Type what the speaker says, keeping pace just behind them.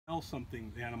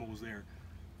something, the animal was there.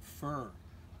 Fur,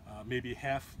 maybe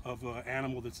half of an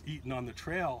animal that's eaten on the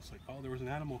trail. It's like, oh, there was an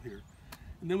animal here.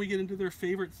 And then we get into their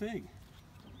favorite thing.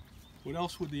 What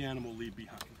else would the animal leave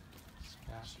behind?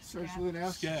 Starts with an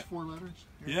S, Scat. 4 letters.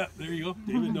 Yeah, there you go.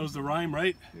 David knows the rhyme,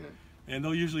 right? Yeah. And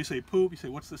they'll usually say poop. You say,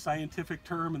 what's the scientific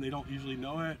term? And they don't usually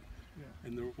know it. Yeah.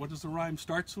 And what does the rhyme?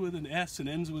 Starts with an S and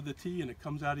ends with a T, and it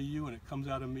comes out of you and it comes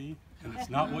out of me. And it's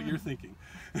not what you're thinking.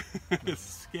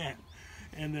 It's scat.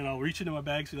 And then I'll reach into my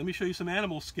bag and say, let me show you some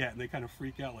animal scat. And they kind of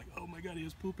freak out like, oh my God, he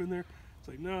has poop in there. It's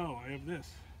like, no, I have this.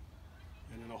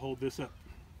 And then I'll hold this up.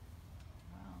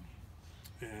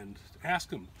 And ask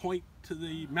them, point to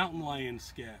the mountain lion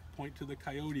scat, point to the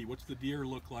coyote, what's the deer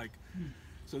look like?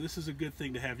 So this is a good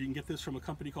thing to have. You can get this from a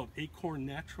company called Acorn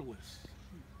Naturalists.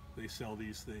 They sell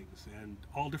these things, and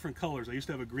all different colors. I used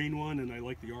to have a green one, and I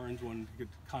like the orange one. You could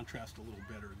contrast a little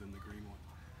better than the green one.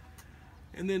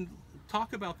 And then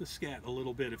talk about the scat a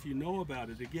little bit. If you know about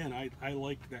it, again, I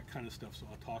like that kind of stuff, so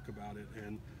I'll talk about it.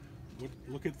 And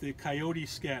look at the coyote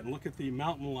scat, and look at the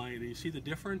mountain lion. And you see the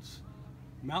difference?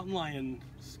 Mountain lion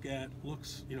scat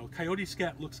looks, coyote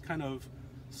scat looks kind of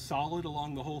solid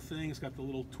along the whole thing. It's got the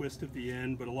little twist at the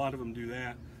end, but a lot of them do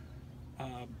that.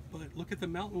 But look at the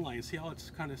mountain lion. See how it's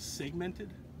kind of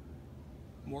segmented?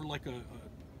 More like a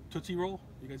Tootsie Roll.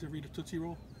 You guys ever eat a Tootsie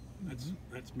Roll?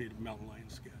 That's made of mountain lion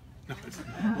scat. No,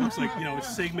 it looks like,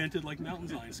 it's segmented like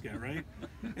mountain lion scat, right?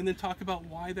 And then talk about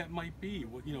why that might be.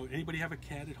 Anybody have a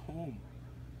cat at home?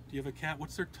 Do you have a cat?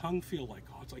 What's their tongue feel like?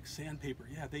 Oh, it's like sandpaper.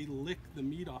 Yeah, they lick the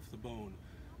meat off the bone.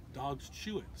 Dogs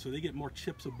chew it, so they get more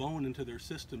chips of bone into their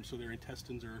system, so their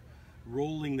intestines are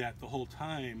rolling that the whole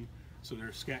time, so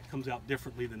their scat comes out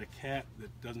differently than a cat that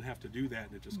doesn't have to do that,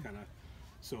 and it just kind of,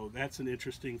 so that's an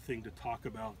interesting thing to talk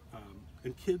about.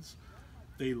 And kids,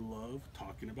 they love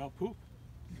talking about poop.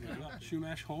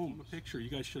 Shumash home, a picture. You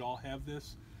guys should all have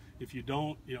this. If you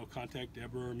don't, contact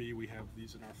Deborah or me. We have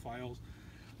these in our files.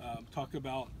 Talk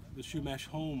about the Shumash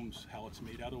homes, how it's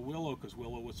made out of willow, because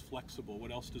willow was flexible.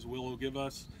 What else does willow give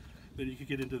us? Then you could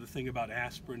get into the thing about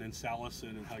aspirin and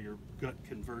salicin and how your gut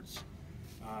converts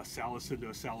salicin to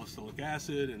a salicylic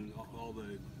acid, and all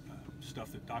the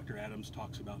stuff that Dr. Adams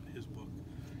talks about in his book,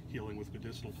 Healing with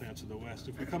Medicinal Plants of the West.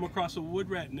 If we come across a wood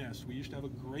rat nest, we used to have a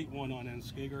great one on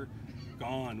Enskager,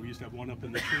 gone. We used to have one up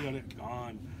in the tree on it,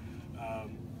 gone.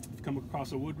 If you come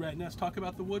across a wood rat nest, talk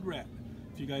about the wood rat.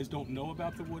 If you guys don't know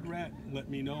about the wood rat, let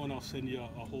me know, and I'll send you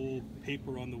a whole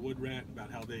paper on the wood rat about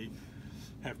how they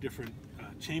have different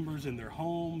chambers in their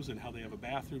homes and how they have a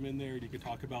bathroom in there. You can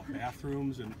talk about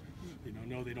bathrooms, and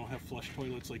no, they don't have flush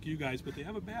toilets like you guys, but they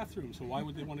have a bathroom, so why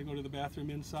would they want to go to the bathroom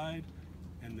inside?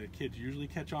 And the kids usually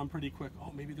catch on pretty quick,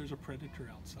 oh, maybe there's a predator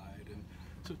outside. And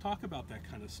so talk about that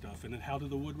kind of stuff. And then how do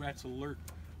the wood rats alert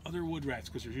other wood rats,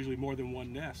 because there's usually more than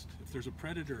one nest. If there's a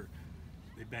predator,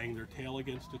 they bang their tail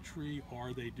against a tree,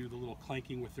 or they do the little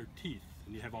clanking with their teeth,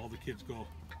 and you have all the kids go,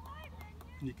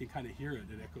 and you can kind of hear it,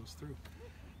 it echoes through.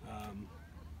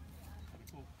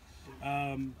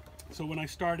 So when I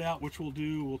start out, which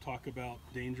we'll talk about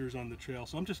dangers on the trail.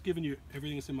 So I'm just giving you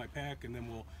everything that's in my pack, and then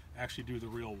we'll actually do the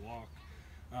real walk.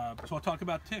 So I'll talk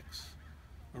about ticks,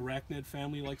 arachnid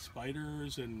family like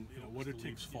spiders, and what do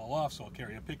ticks fall off. So I'll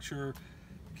carry a picture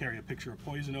of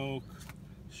poison oak,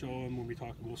 show them when we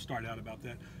talk. We'll start out about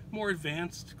that. More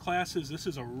advanced classes, this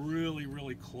is a really,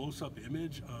 really close-up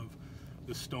image of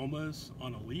the stomas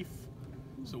on a leaf.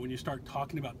 So when you start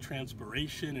talking about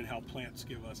transpiration and how plants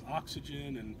give us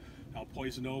oxygen, and how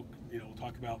poison oak, we'll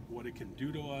talk about what it can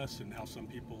do to us, and how some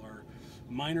people are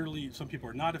some people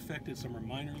are not affected, some are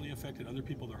minorly affected, other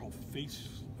people, their whole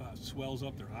face swells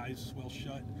up, their eyes swell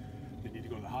shut, they need to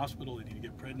go to the hospital, they need to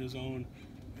get prednisone.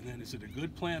 And then is it a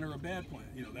good plant or a bad plant?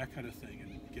 That kind of thing,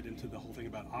 and get into the whole thing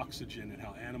about oxygen and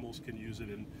how animals can use it,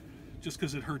 and just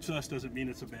because it hurts us doesn't mean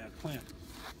it's a bad plant.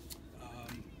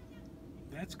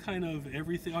 That's kind of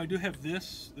everything. I do have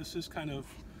this. This is kind of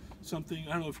something,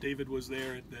 I don't know if David was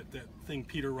there at that thing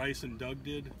Peter Rice and Doug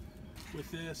did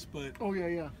with this, but oh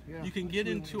yeah. You can get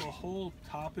into a whole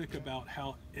topic about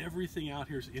how everything out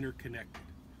here is interconnected.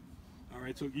 All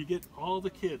right, so you get all the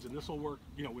kids, and this will work,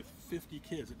 with 50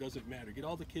 kids, it doesn't matter. Get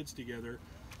all the kids together.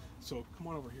 So come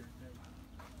on over here.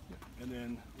 And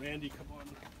then Randy, come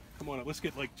on up. Let's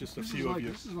get like just a few of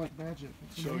you. This is like magic.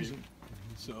 It's show amazing. You.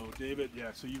 So David,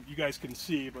 yeah, so you guys can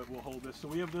see, but we'll hold this. So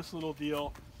we have this little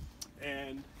deal,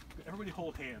 and everybody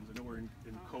hold hands. I know we're in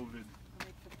COVID. Let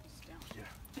me put this down.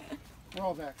 Yeah. We're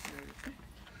all vaccinated.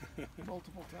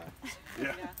 Multiple times.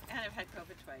 Yeah. And I've had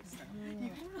COVID twice. So.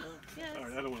 Yes. All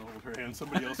right, I don't want to hold her hand.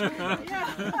 Somebody else can hold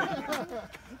her.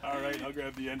 All right, I'll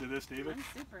grab the end of this, David. I'm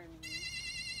super immune.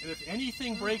 And if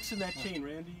anything breaks in that chain,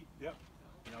 Randy, yep.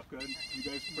 Up good. You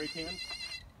guys break hands?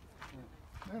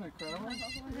 Isn't that incredible?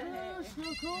 Yeah,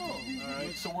 so cool. All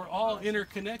right, so we're all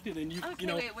interconnected, and Okay, you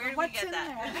know, wait, where did we What's get in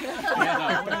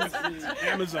that?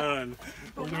 there? Amazon.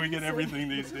 Where do we get everything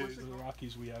these days? In the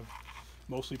Rockies, we have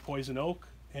mostly poison oak,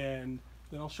 and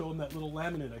then I'll show them that little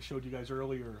laminate I showed you guys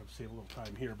earlier. I'll save a little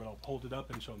time here, but I'll hold it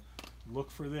up and show them. Look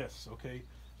for this, okay?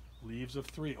 Leaves of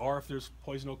 3, or if there's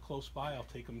poison oak close by, I'll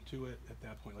take them to it at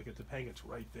that point. Like at the Topanga, it's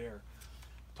right there.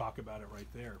 Talk about it right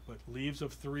there. But leaves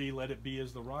of 3, let it be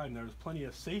as the rhyme. There's plenty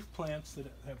of safe plants that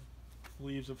have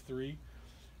leaves of 3.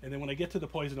 And then when I get to the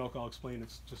poison oak, I'll explain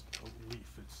it's just a leaf.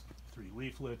 It's 3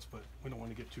 leaflets, but we don't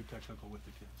want to get too technical with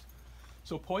the kids.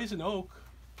 So poison oak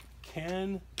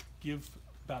can give,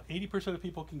 about 80% of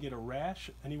people can get a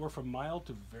rash, anywhere from mild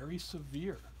to very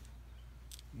severe.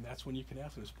 And that's when you can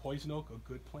ask them, is poison oak a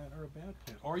good plant or a bad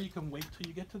plant? Or you can wait till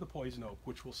you get to the poison oak,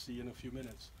 which we'll see in a few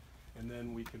minutes. And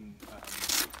then we can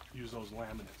use those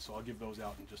laminates. So I'll give those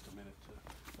out in just a minute,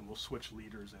 and we'll switch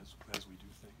leaders as we do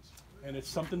things. And it's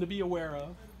something to be aware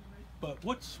of. But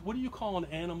what do you call an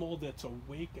animal that's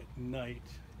awake at night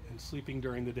and sleeping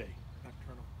during the day?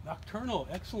 Nocturnal. Nocturnal,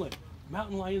 excellent.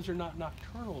 Mountain lions are not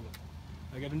nocturnal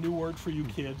though. I got a new word for you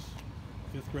kids,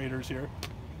 5th graders here.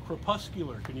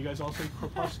 Crepuscular. Can you guys all say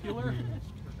crepuscular?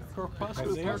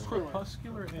 Crepuscular. They are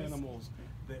crepuscular animals.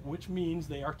 Which means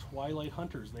they are twilight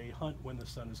hunters. They hunt when the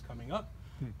sun is coming up,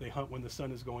 they hunt when the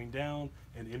sun is going down,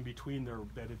 and in between they're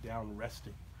bedded down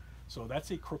resting. So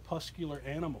that's a crepuscular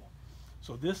animal.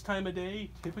 So this time of day,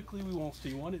 typically we won't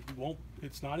see one.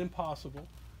 It's not impossible.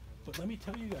 But let me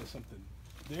tell you guys something.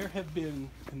 There have been,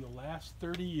 in the last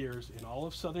 30 years, in all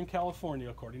of Southern California,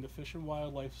 according to Fish and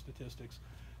Wildlife statistics,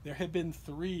 there have been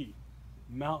 3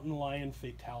 mountain lion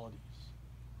fatalities.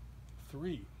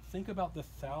 3. Think about the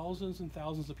thousands and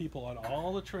thousands of people on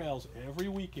all the trails every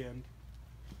weekend.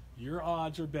 Your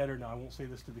odds are better, now I won't say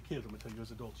this to the kids, I'm going to tell you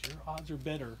as adults, your odds are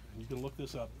better, and you can look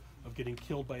this up, of getting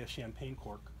killed by a champagne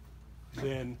cork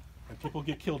than, and people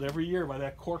get killed every year by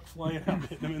that cork flying out,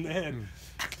 hitting them in the head,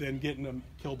 than getting them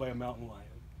killed by a mountain lion.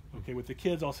 Okay, with the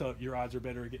kids, I'll say your odds are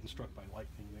better at getting struck by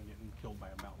lightning than getting killed by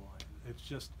a mountain lion. It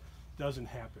just doesn't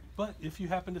happen. But if you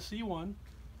happen to see one,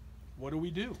 what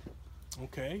do?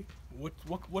 Okay,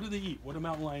 what do they eat? What do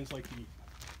mountain lions like to eat?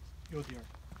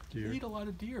 Deer. They eat a lot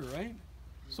of deer, right?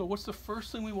 So what's the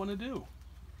first thing we want to do?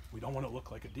 We don't want to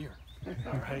look like a deer,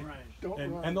 all right? Don't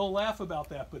run. And they'll laugh about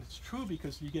that, but it's true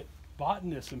because you get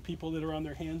botanists and people that are on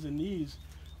their hands and knees.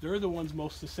 They're the ones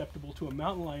most susceptible to a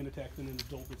mountain lion attack than an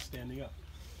adult that's standing up.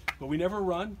 But we never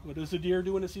run. What does a deer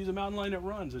do when it sees a mountain lion? It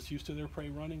runs. It's used to their prey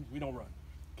running. We don't run,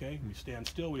 okay? We stand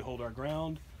still. We hold our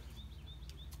ground.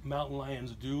 Mountain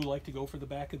lions do like to go for the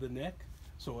back of the neck.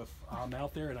 So if I'm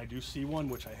out there and I do see one,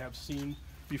 which I have seen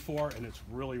before, and it's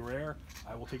really rare,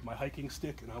 I will take my hiking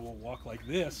stick and I will walk like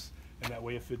this, and that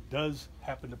way if it does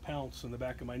happen to pounce in the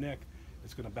back of my neck,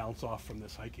 it's going to bounce off from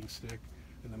this hiking stick,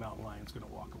 and the mountain lion's going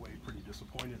to walk away pretty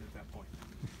disappointed at that point.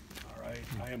 All right,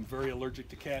 I am very allergic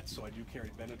to cats, so I do carry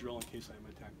Benadryl in case I'm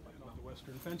attacked by another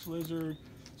western fence lizard.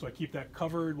 So I keep that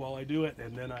covered while I do it,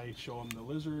 and then I show them the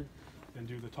lizard and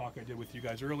do the talk I did with you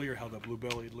guys earlier, how the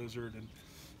blue-bellied lizard and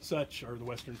such are the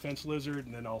western fence lizard,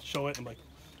 and then I'll show it and I'm like,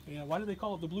 yeah, why do they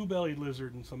call it the blue-bellied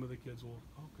lizard? And some of the kids will,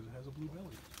 oh, because it has a blue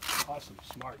belly. Awesome,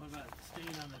 smart. What about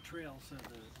staying on the trail so that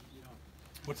you don't...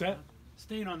 What's that?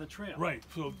 Staying on the trail. Right,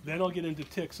 so then I'll get into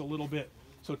ticks a little bit.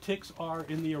 So ticks are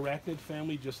in the arachnid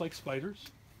family just like spiders.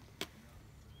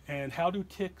 And how do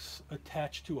ticks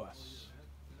attach to us?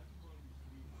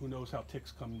 Who knows how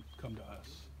ticks come to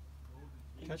us?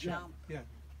 Catch Jump. up. Yeah.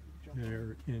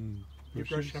 They're in You're bushes.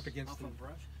 brushing up against Off them. of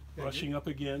brush? Yeah, Brushing up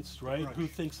against, right? Brush. Who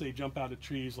thinks they jump out of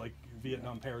trees like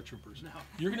Vietnam paratroopers? No.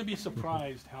 You're going to be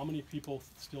surprised how many people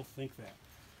still think that.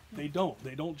 They don't.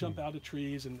 They don't jump out of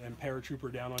trees and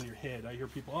paratrooper down on your head. I hear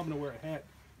people, oh, I'm going to wear a hat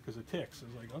because of ticks.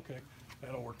 I was like, okay,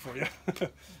 that'll work for you.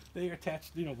 They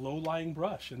attach, low-lying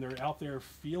brush, and they're out there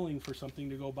feeling for something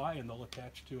to go by, and they'll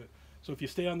attach to it. So if you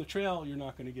stay on the trail, you're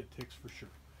not going to get ticks for sure.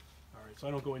 All right, so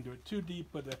I don't go into it too deep,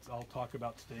 but I'll talk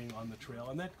about staying on the trail.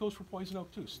 And that goes for poison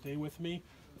oak, too. Stay with me.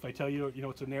 If I tell you,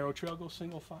 it's a narrow trail, go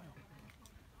single file.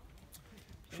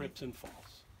 Trips and falls.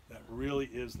 That really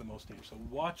is the most dangerous. So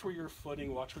watch where you're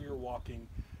footing, watch where you're walking,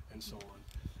 and so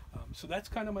on. So that's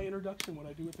kind of my introduction, what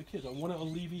I do with the kids. I want to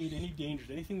alleviate any dangers,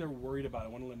 anything they're worried about. I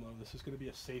want to let them know this is going to be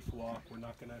a safe walk. We're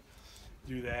not going to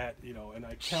do that, and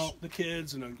I count the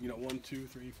kids, and 1, 2,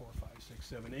 3, 4, 5, 6,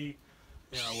 7, 8.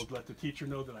 And I will let the teacher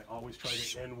know that I always try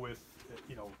to end with,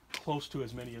 close to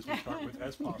as many as we start with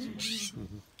as possible.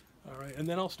 All right, and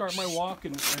then I'll start my walk,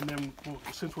 and then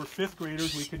since we're 5th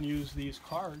graders, we can use these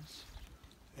cards.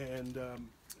 And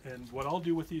And what I'll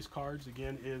do with these cards,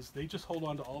 again, is they just hold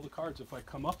on to all the cards. If I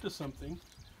come up to something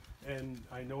and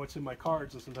I know it's in my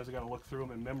cards, and sometimes I got to look through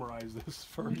them and memorize this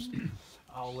first,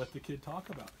 I'll let the kid talk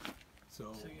about it. So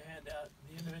you hand out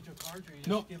the individual cards, or you just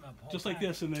nope, give them a whole just like pack?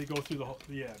 this, and they go through the whole,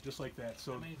 yeah, just like that.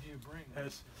 So How many do you bring?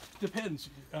 as depends.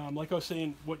 Like I was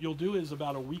saying, what you'll do is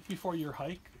about a week before your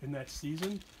hike in that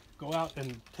season, go out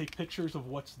and take pictures of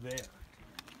what's there.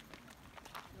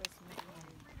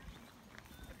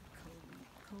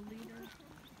 Co-leader,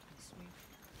 sweet.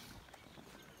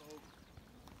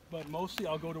 But mostly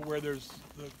I'll go to where there's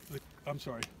the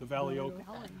Valley Oak.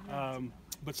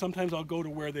 But sometimes I'll go to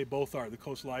where they both are, the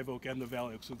Coast Live Oak and the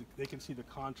Valley Oak, so they can see the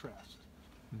contrast.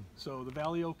 So the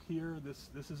Valley Oak here,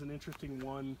 this is an interesting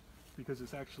one because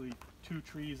it's actually two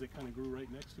trees that kind of grew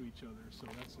right next to each other. So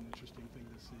that's an interesting thing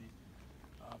to see.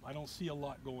 I don't see a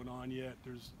lot going on yet.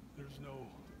 There's no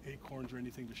acorns or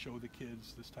anything to show the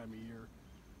kids this time of year.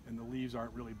 And the leaves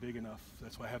aren't really big enough.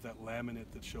 That's why I have that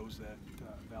laminate that shows that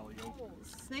Valley Oak.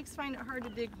 Holes. Snakes find it hard to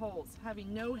dig holes,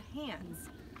 having no hands.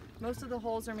 Most of the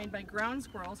holes are made by ground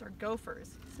squirrels or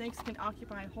gophers. Snakes can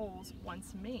occupy holes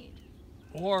once made.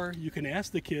 Or you can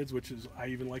ask the kids, which is I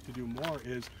even like to do more,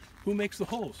 is who makes the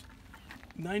holes?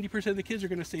 90% of the kids are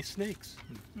going to say snakes.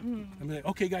 I'm like,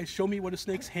 okay guys, show me what a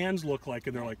snake's hands look like.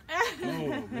 And they're like,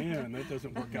 oh man, that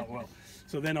doesn't work out well.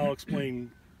 So then I'll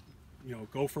explain, you know,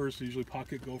 gophers, usually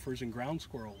pocket gophers, and ground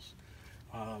squirrels.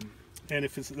 And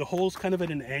if the hole's kind of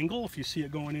at an angle, if you see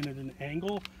it going in at an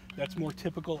angle, that's more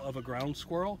typical of a ground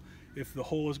squirrel. If the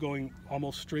hole is going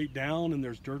almost straight down and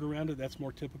there's dirt around it, that's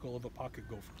more typical of a pocket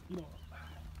gopher. You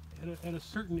know, at a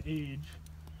certain age,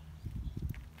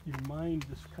 your mind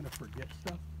just kind of forgets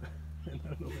stuff. And I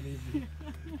don't know if any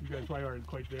of you guys probably aren't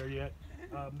quite there yet.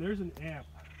 There's an app,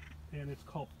 and it's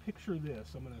called Picture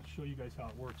This. I'm going to show you guys how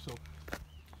it works. So,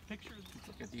 picture.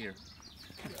 Look at deer.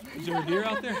 Is there a deer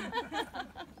out there?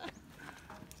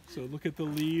 So look at the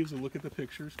leaves and look at the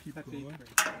pictures. Keep going.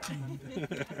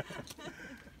 It's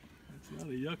not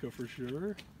a yucca for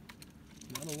sure.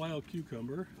 Not a wild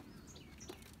cucumber.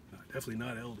 Definitely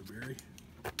not elderberry.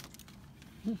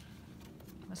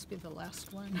 Must be the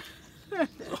last one.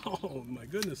 Oh my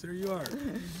goodness, there you are.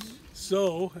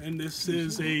 So, and this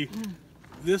is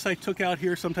this I took out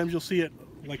here. Sometimes you'll see it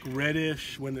like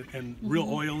reddish and real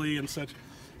oily and such.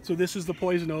 So this is the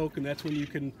poison oak, and that's when you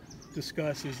can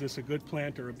discuss, is this a good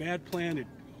plant or a bad plant?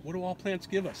 What do all plants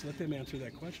give us? Let them answer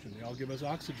that question. They all give us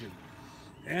oxygen.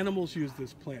 Animals use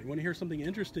this plant. You want to hear something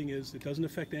interesting is it doesn't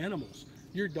affect animals.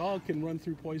 Your dog can run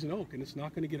through poison oak and it's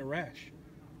not going to get a rash.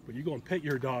 But you go and pet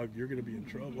your dog, you're going to be in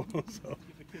trouble. So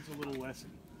give the kids a little lesson.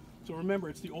 So remember,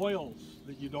 it's the oils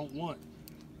that you don't want.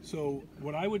 So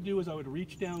what I would do is I would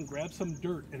reach down, grab some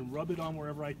dirt, and rub it on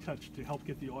wherever I touch to help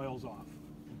get the oils off.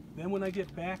 Then when I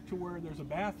get back to where there's a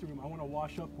bathroom, I want to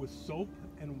wash up with soap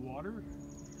and water.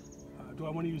 Do I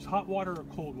want to use hot water or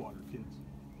cold water, kids?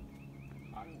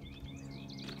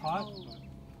 Hot?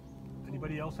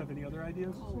 Anybody else have any other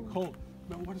ideas? Cold.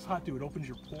 Now, what does hot do? It opens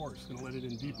your pores. It's going to let it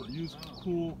in deeper. Use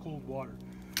cool, cold water.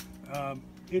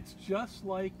 It's just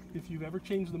like if you've ever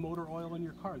changed the motor oil in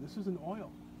your car. This is an oil.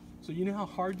 So you know how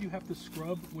hard you have to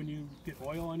scrub when you get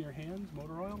oil on your hands,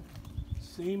 motor oil?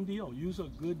 Same deal. Use a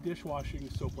good dishwashing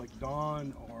soap like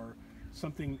Dawn or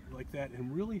something like that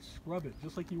and really scrub it,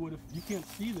 just like you would if you can't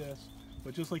see this,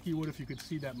 but just like you would if you could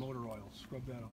see that motor oil. Scrub that off.